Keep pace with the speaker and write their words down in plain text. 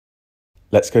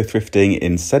Let's go thrifting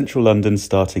in central London,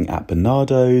 starting at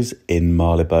Bernardo's in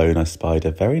Marylebone. I spied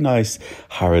a very nice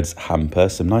Harrods hamper,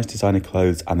 some nice designer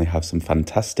clothes, and they have some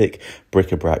fantastic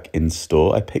bric-a-brac in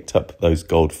store. I picked up those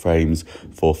gold frames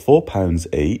for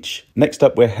 £4 each. Next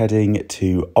up, we're heading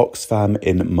to Oxfam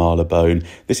in Marylebone.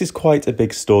 This is quite a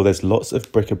big store. There's lots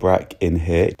of bric-a-brac in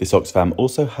here. This Oxfam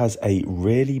also has a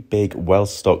really big,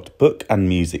 well-stocked book and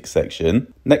music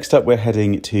section. Next up, we're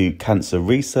heading to Cancer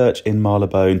Research in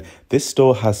Marylebone. This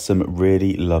store has some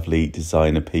really lovely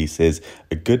designer pieces,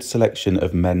 a good selection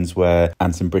of menswear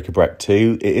and some bric-a-brac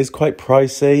too. It is quite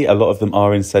pricey. A lot of them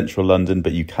are in central London,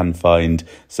 but you can find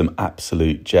some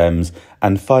absolute gems.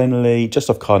 And finally, just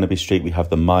off Carnaby Street, we have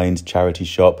the Mind charity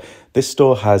shop. This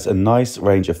store has a nice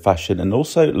range of fashion and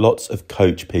also lots of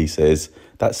Coach pieces.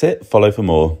 That's it. Follow for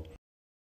more.